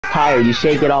tired, you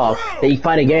shake it off, then you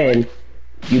fight again,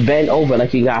 you bend over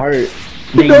like you got hurt.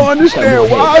 I don't understand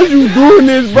why are you doing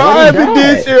this, bro? I've been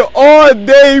this shit all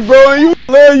day, bro, and you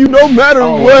love you no matter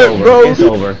what, bro. It's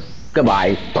over.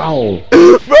 Goodbye, bro.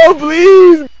 Bro,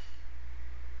 please.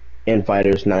 In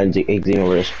fighters, not in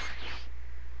Xenoverse.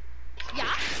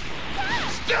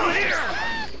 Still here.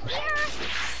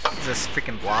 Is this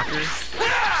freaking blockers?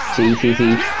 See.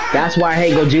 That's why I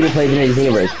hate Gogeta plays in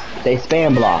Xenoverse. They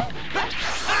spam block.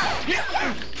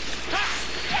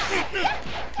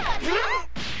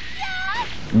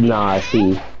 Nah,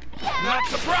 see. Not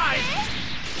surprised.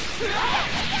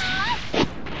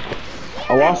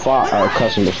 Oh, I fought our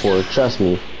cousin before, trust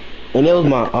me. And it was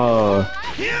my,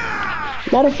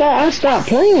 matter of fact, I stopped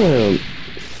playing with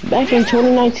him back in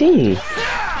 2019. You're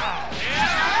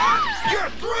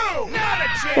through. Not a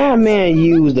chance. That man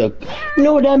used a, you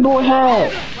know what that boy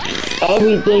had?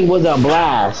 Everything was a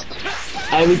blast.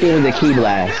 Everything was a key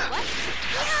blast.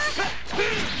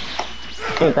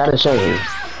 Ain't that a shame?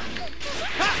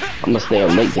 I'm gonna stay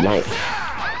up late tonight.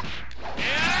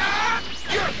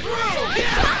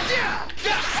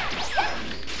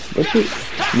 What you?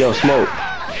 Yo, Smoke.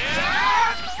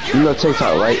 You know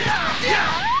TikTok, right?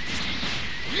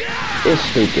 It's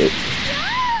stupid.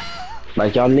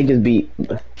 Like y'all niggas be.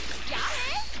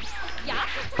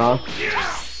 Huh?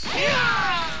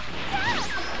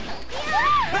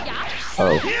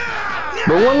 Oh.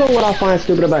 But one of what I find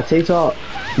stupid about TikTok,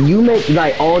 you make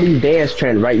like all these dance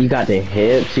trends, right? You got the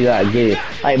hips, you gotta get it.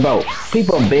 Like, bro,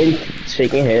 people been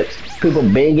shaking hips, people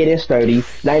been getting sturdy.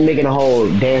 Now you making a whole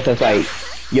dance that's like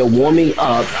you're warming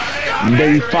up,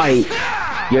 then you fight.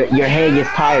 Your hand gets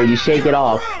tired, you shake it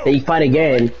off, then you fight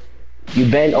again. You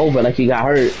bend over like you got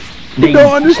hurt. I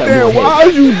don't understand why are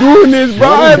you doing this, bro?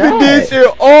 I've been this shit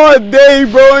all day,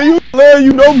 bro, and you love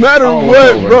you no matter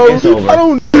what, bro. I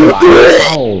don't.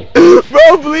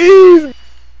 Bro, please.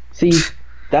 See,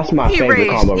 that's my favorite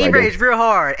combo right there. He raged real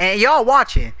hard, and y'all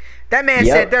watching. That man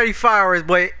said 35 hours,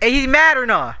 but he mad or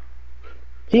not?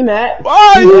 He mad.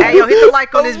 Why? Hey, yo, hit the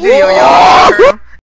like on this video, y'all.